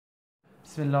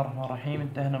بسم الله الرحمن الرحيم.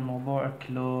 انتهينا من موضوع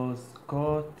close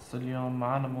quotes. اليوم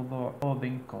معنا موضوع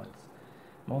open cotes.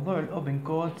 موضوع الاوبن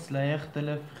كوتس لا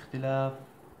يختلف اختلاف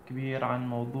كبير عن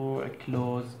موضوع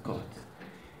close quotes.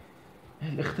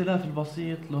 الاختلاف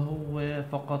البسيط اللي هو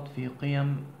فقط في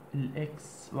قيم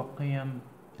الاكس وقيم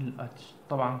الاتش.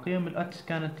 طبعا قيم الاتش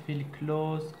كانت في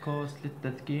الكلوز كوست.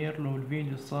 للتذكير لو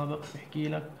الفيديو السابق بحكي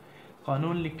لك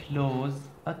قانون الكلوز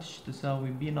اتش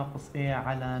تساوي بي ناقص اي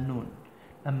على نون.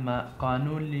 اما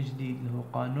قانون الجديد اللي هو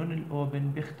قانون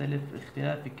الاوبن بيختلف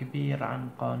اختلاف كبير عن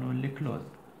قانون الكلوز.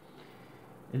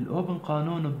 الاوبن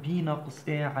قانونه بي ناقص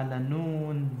اي على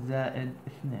نون زائد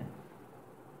 2.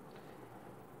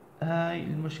 هاي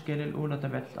المشكلة الأولى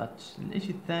تبعت الاتش.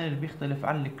 الاشي الثاني اللي بيختلف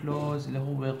عن الكلوز اللي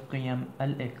هو قيم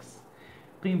الاكس.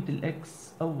 قيمة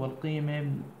الاكس أول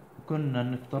قيمة كنا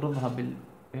نفترضها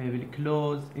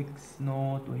بالكلوز اكس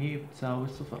نوت وهي بتساوي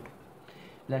صفر،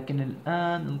 لكن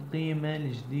الآن القيمة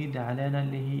الجديدة علينا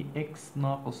اللي هي اكس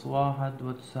ناقص واحد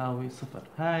وتساوي صفر.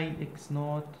 هاي الاكس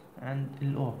نوت عند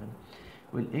الاوبن،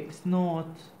 والاكس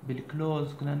نوت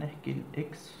بالكلوز كنا نحكي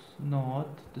الاكس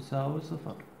نوت تساوي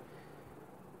صفر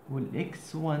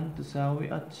والاكس 1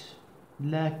 تساوي اتش.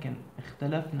 لكن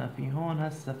اختلفنا في هون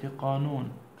هسه في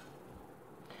قانون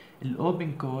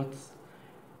الاوبن كوتس.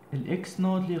 الاكس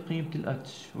نوت اللي قيمة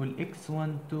الاتش، والاكس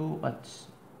 1 2 اتش،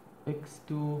 اكس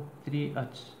 2 3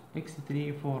 اتش، اكس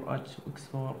 3 4 اتش،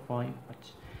 واكس 4 5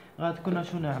 اتش. غاد كنا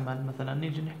شو نعمل؟ مثلا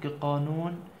نيجي نحكي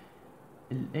قانون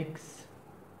الاكس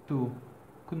 2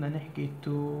 كنا نحكي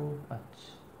 2 اتش،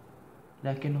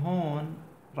 لكن هون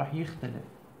راح يختلف.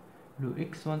 لو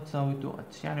اكس 1 تساوي 2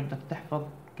 اتش يعني بدك تحفظ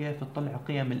كيف تطلع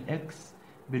قيم الاكس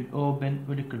بالاوبن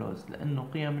والكلوز، لانه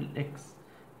قيم الاكس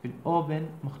في الاوبن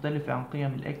مختلفة عن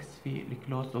قيم الاكس في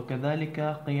الكلوز، وكذلك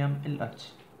قيم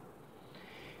الاتش.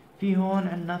 في هون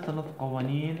عنا 3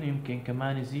 قوانين، يمكن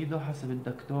كمان يزيدوا حسب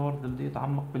الدكتور بده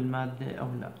يتعمق بالمادة او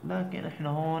لا، لكن احنا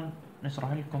هون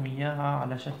نشرح لكم اياها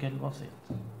على شكل بسيط.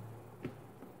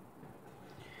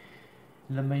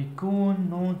 لما يكون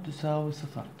نون تساوي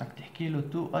صفر بدك تحكي له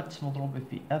 2 اتش مضروبة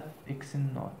في اف اكس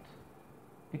النوت.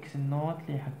 اكس النوت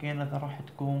اللي حكينا ده راح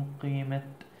تكون قيمة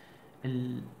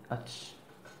الاتش.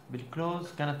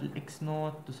 بالكلوز كانت الاكس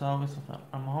نوت تساوي صفر،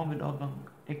 اما هون بالاوبن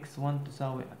اكس 1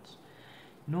 تساوي اتش.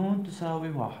 نون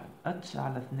تساوي واحد، اتش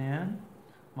على 2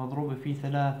 مضروبة في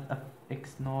 3 اف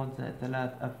اكس نوت زائد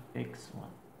 3 اف اكس 1.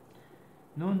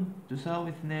 نون تساوي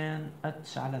 2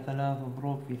 اتش على 3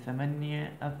 مضروب في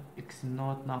 8 اف اكس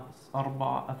نوت ناقص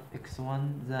 4 اف اكس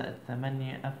 1 زائد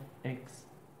 8 اف اكس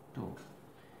 2.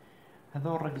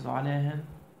 هذول ركزوا عليهم،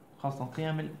 خاصة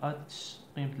قيم الاتش،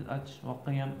 قيمة الاتش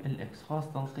وقيم الاكس،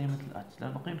 خاصة قيمة الاتش،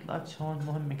 لأنه قيمة الاتش هون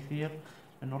مهم كثير،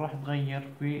 لأنه راح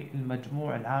تغير في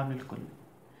المجموع العام للكل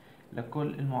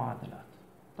لكل المعادلات.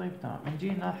 طيب تمام،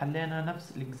 نجينا حلينا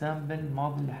نفس الاكزامبل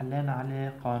الماضي اللي حلينا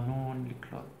عليه قانون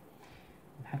الكلوز.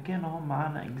 حكينا هون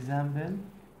معانا اكزامبل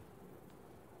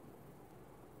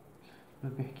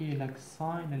بيحكي لك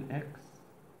ساين الاكس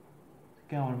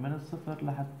تكون من الصفر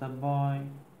لحتى باي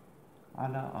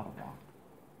على 4.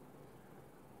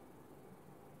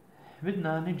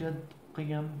 بدنا نجد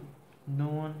قيم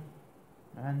نون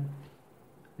عند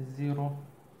الزيرو،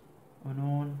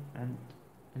 ونون عند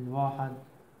الواحد،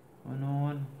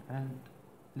 ونون عند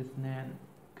الاثنين،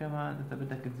 كمان اذا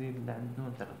بدك تزيد اللي عند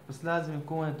نون 3. بس لازم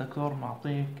يكون الدكتور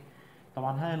معطيك،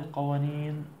 طبعا هاي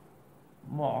القوانين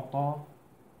معطى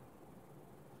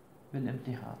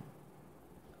بالامتحان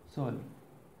سولف،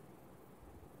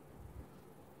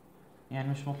 يعني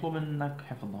مش مطلوب منك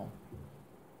حفظهم.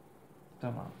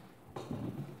 تمام،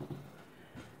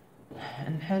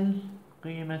 نحل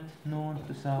قيمة نون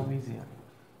تساوي 0.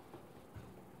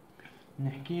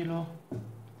 نحكي له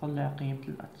طلع قيمة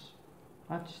الاتش.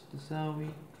 اتش تساوي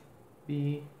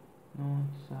بي نون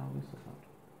تساوي 0.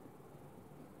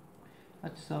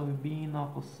 اتش تساوي بي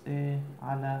ناقص a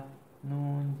على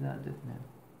نون زائد 2.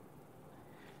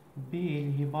 بي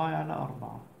اللي هي باي على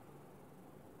 4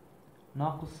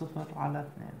 ناقص 0 على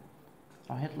 2.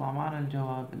 راح يطلع معنا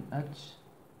الجواب الاتش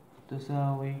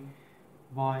تساوي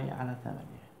باي على 8.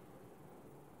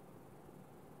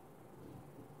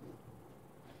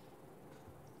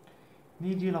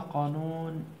 نيجي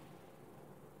لقانون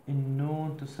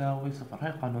النون تساوي 0.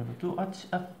 هاي قانون 2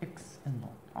 اتش اف اكس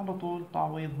النون، على طول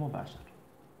تعويض مباشر.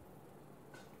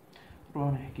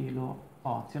 نروح نحكي له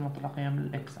نصير نطلع قيم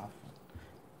الاكس عفوا.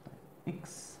 طيب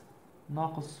اكس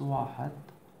ناقص 1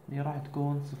 اللي راح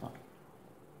تكون 0.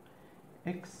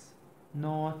 اكس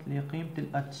نوت اللي قيمة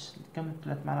الاتش، كم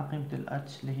طلعت معنا قيمة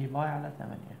الاتش اللي هي باي على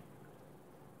 8.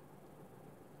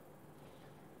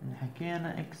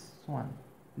 حكينا اكس 1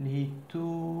 اللي هي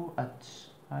 2 اتش،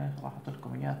 هاي راح احط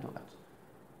لكم اياها 2 اتش،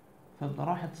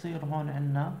 فراح تصير هون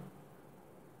عنا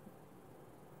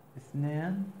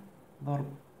 2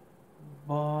 ضرب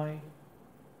باي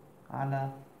على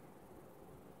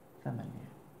 8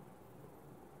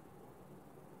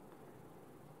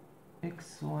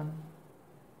 x1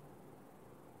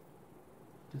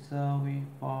 تساوي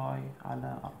باي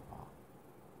على 4.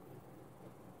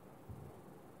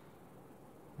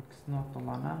 x0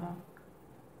 طلعناها،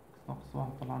 x ناقص 1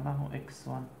 طلعناها،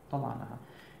 x1 طلعناها.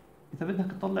 إذا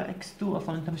بدك تطلع x2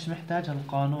 أصلا أنت مش محتاجها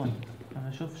للقانون.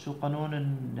 أنا شوف شو قانون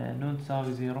النون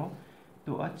تساوي 0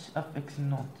 2h f x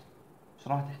النوت. مش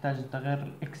راح تحتاج أنت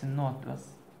غير x النوت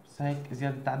بس هيك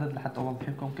زيادة عدد لحتى أوضح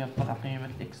لكم كيف طلع قيمة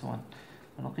x1.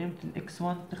 أنا قيمة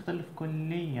x1 تختلف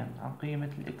كليا عن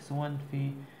قيمة x1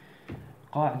 في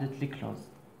قاعدة الكلوز.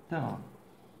 تمام.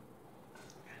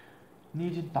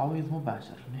 نيجي التعويض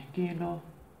مباشر، نحكي له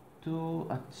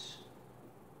 2h.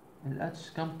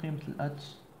 الh كم قيمة الh؟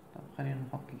 طب خلينا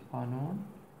نحط القانون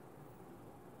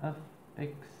f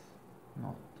x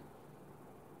نوت.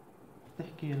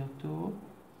 تحكي له 2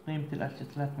 قيمة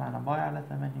الh طلعت معنا باي على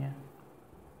 8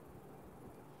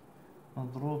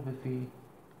 مضروبة في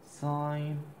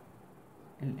ساين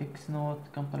الx نوت.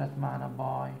 كم طلعت معنا؟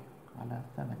 باي على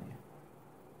 8.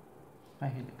 هاي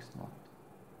هي الx نوت.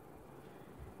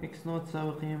 x نوت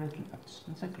تساوي قيمة الh.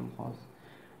 نسكر القوس.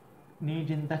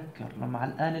 نيجي نذكر لما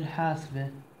على الآلة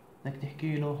الحاسبة بدك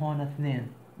تحكي له هون 2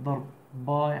 ضرب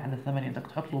باي على 8، بدك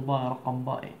تحط له باي، رقم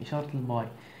باي، إشارة الباي.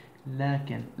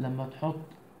 لكن لما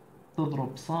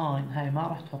تضرب ساين هاي ما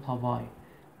راح تحطها باي،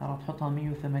 راح تحطها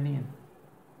 180.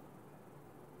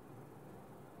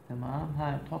 تمام،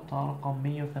 هاي تحطها رقم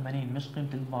 180 مش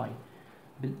قيمة الباي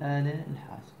بالآلة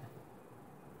الحاسبة.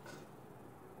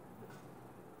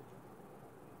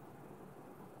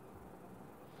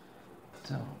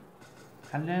 تمام،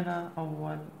 حلينا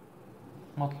أول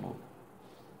مطلوب.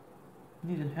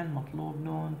 نيجي نحل مطلوب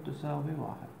نون تساوي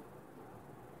 1.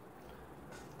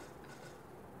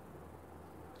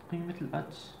 قيمة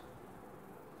الاتش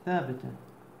ثابتة.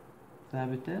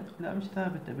 ثابتة؟ لا مش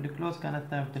ثابتة، بالكلوز كانت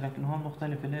ثابتة لكن هون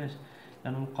مختلفة. ليش؟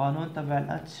 لأنه القانون تبع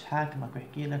الاتش حاكمك،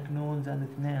 بحكي لك نون زائد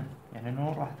 2، يعني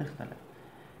نون راح تختلف.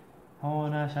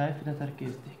 هون شايف ده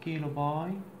تركيز، تحكي له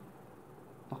باي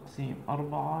تقسيم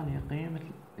 4 لقيمة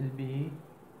البي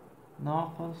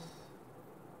ناقص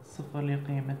 0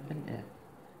 لقيمة الاي.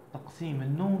 تقسيم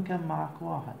النون كم معك؟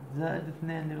 1 زائد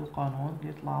 2 للقانون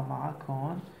يطلع معك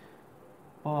هون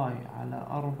باي على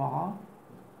 4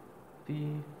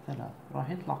 في 3. راح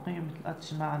يطلع قيمة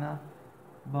الاتش معنا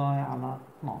باي على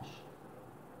 12.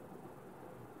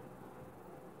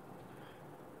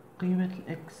 قيمة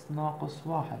الاكس ناقص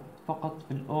 1 فقط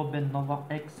في الاوبن نضع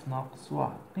اكس ناقص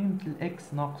 1. قيمة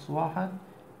الاكس ناقص 1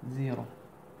 0.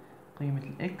 قيمة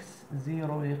الاكس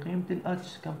 0 لقيمة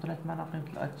الاتش. كم طلعت معنا قيمة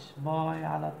الاتش؟ باي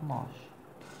على 12.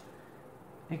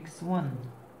 x1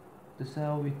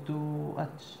 تساوي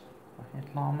 2h. راح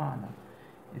يطلع معنا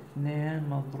 2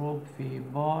 مضروب في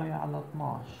باي على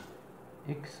 12.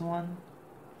 x1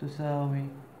 تساوي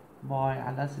باي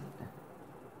على 6.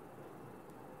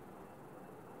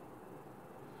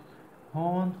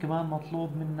 هون كمان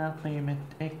مطلوب منا قيمة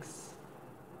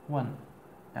x1،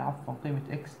 عفوا قيمة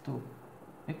x2.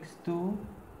 x2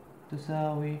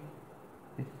 تساوي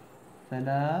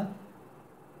 3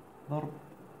 ضرب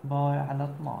باي على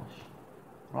 12.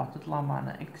 راح تطلع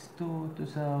معنا x2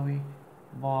 تساوي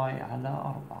باي على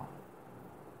 4.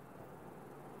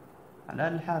 على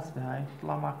الآلة الحاسبة هاي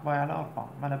تطلع معك باي على 4.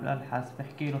 معنا بالآلة الحاسبة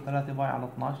احكي له 3 باي على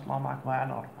 12 يطلع معك باي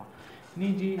على 4.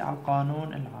 نيجي على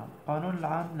القانون العام. القانون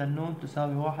العام للنون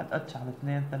تساوي 1 اتش على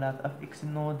 2 3 اف اكس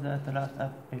النود زائد 3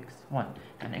 اف اكس 1.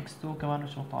 يعني اكس 2 كمان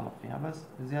مش مطالب فيها بس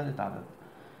زيادة عدد.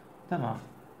 تمام،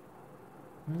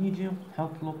 نيجي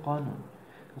نحط له قانون.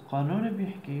 القانون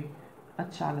بيحكي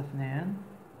اتش على 2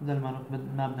 بدل ما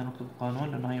بدنا نكتب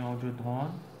القانون لأنه هي موجود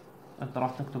هون، انت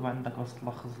راح تكتبه عندك بس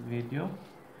تلخص الفيديو.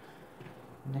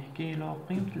 نحكي له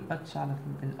قيمة الاتش على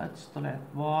الاتش طلعت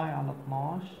باي على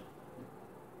 12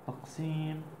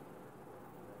 تقسيم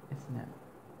 2.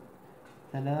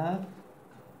 3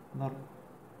 ضرب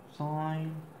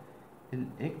ساين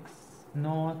الاكس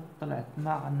نوت طلعت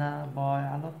معنا باي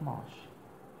على 12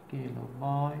 كيلو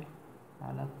باي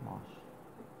على 12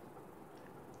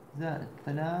 زائد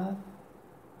 3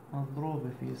 مضروبة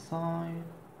في ساين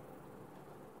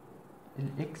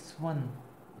الاكس 1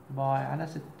 باي على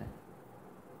 6.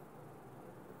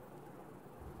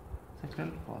 سكر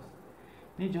القوس.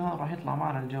 نيجي هون راح يطلع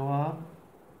معنا الجواب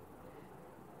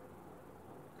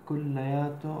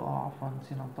كلياته. عفوا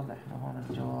نسينا نطلع احنا هون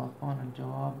الجواب. هون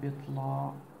الجواب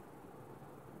بيطلع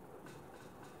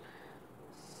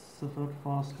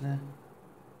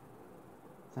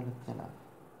 0.3000.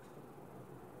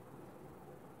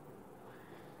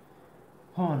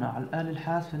 هون على الآلة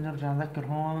الحاسبة نرجع نذكر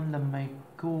هون لما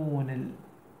يكون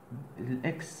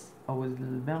الإكس أو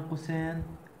بين قوسين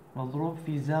مضروب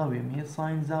في زاوية، 100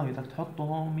 ساين زاوية، بدك تحطه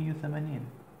هون 180.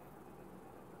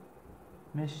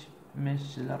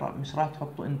 مش راح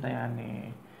تحطه انت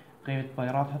يعني قيمة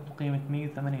باي، راح تحطه قيمة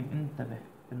 180. انتبه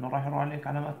انه راح يروح عليك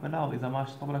علامات بلاغ اذا ما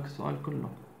شطب لك السؤال كله.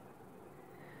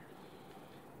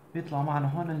 بيطلع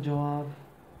معنا هون الجواب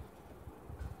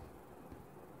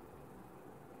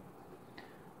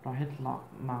راح يطلع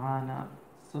معانا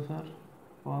 0.2921.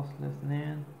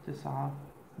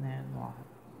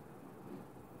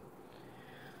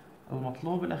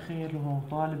 المطلوب الأخير اللي هو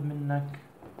طالب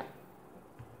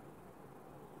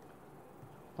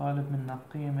منك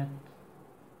قيمة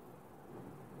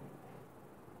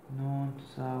نون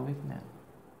تساوي 2.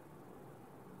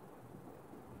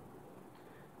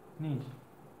 نيجي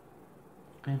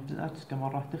قيمة الأكس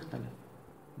كمان راح تختلف،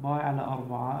 باي على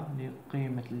 4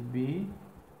 لقيمة البي،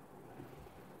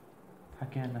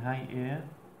 حكينا هاي A،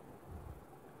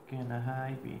 حكينا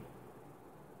هاي B.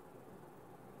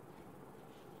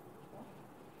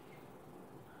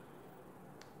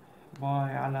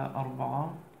 باي على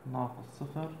 4 ناقص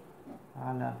 0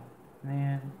 على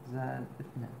 2 زائد 2،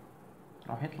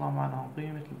 راح يطلع معنا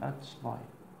قيمة الأكس باي،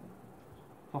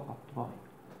 فقط باي.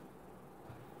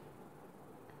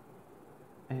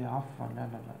 ايه عفوا، لا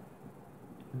لا لا،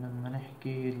 لما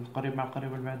نحكي القريب مع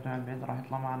القريب والبعيد مع البعيد راح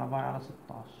يطلع معنا باي على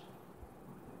 16.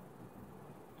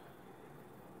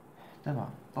 تمام،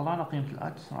 طلعنا قيمة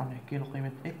الأكس، راح نحكي له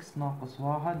قيمة إكس ناقص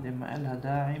 1 لما إلها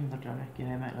داعي، بنرجع نحكي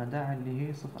هاي ما إلها داعي اللي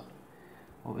هي 0،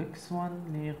 و x1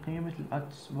 اللي هي قيمة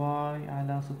الأكس باي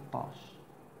على 16.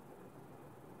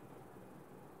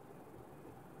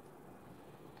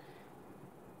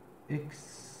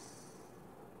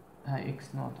 هاي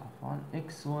x نوت عفوا،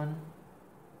 x1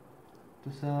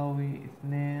 تساوي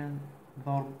 2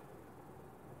 ضرب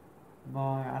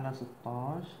باي على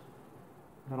 16،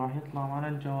 راح يطلع معنا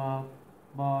الجواب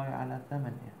باي على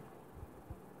 8.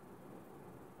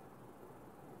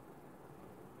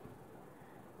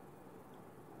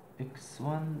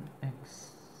 x1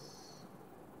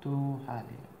 x2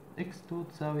 حاليا، x2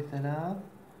 تساوي 3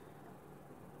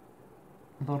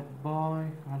 ضرب باي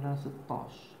على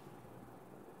 16.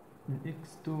 من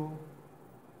x2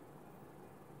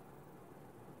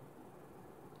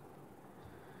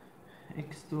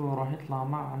 راح يطلع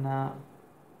معنا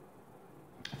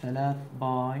 3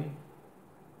 باي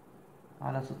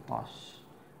على 16.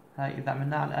 هاي إذا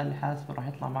عملناها على الآلة الحاسبة راح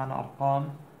يطلع معنا أرقام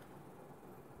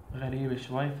غريبة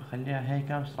شوي، فخليها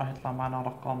هيك، مش راح يطلع معنا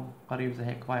رقم قريب زي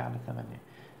هيك باي على 8.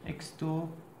 x2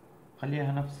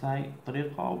 خليها نفس هاي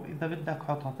الطريقة، وإذا بدك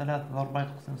حطها 3 ضرب باي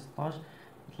تقسيم 16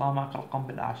 يطلع معك رقم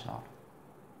بالأعشار،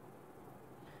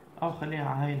 أو خليها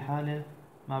على هاي الحالة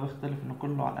ما بيختلف، إنه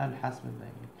كله على الآلة الحاسبة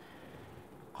مبين.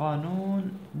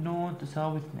 قانون نون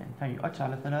تساوي 2، هي اتش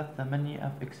على 3 8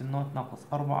 اف اكس النوت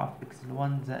ناقص 4 اف اكس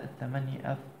ال1 زائد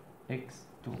 8 اف اكس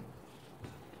 2.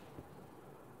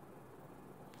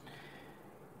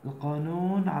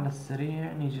 القانون على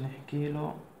السريع نيجي نحكي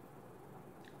له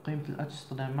قيمة الاتش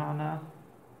طلع معنا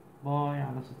باي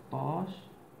على 16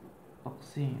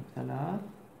 تقسيم 3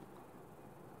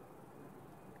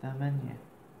 8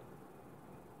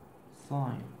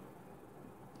 ساين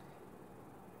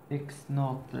اكس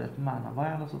نوت طلعت معنا باي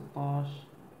على 16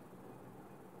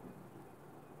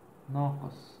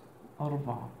 ناقص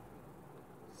 4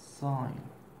 ساين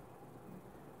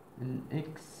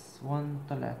الاكس 1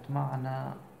 طلعت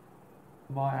معنا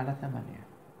باي على 8.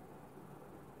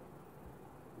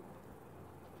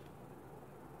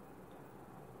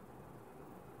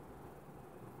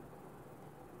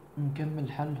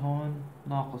 نكمل حل هون،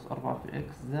 ناقص 4 في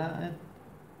اكس زائد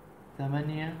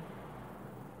 8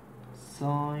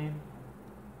 ساين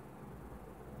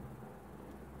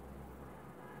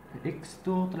اكس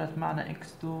 2 طلعت معنا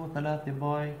اكس 2 3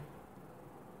 باي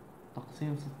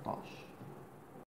تقسيم 16.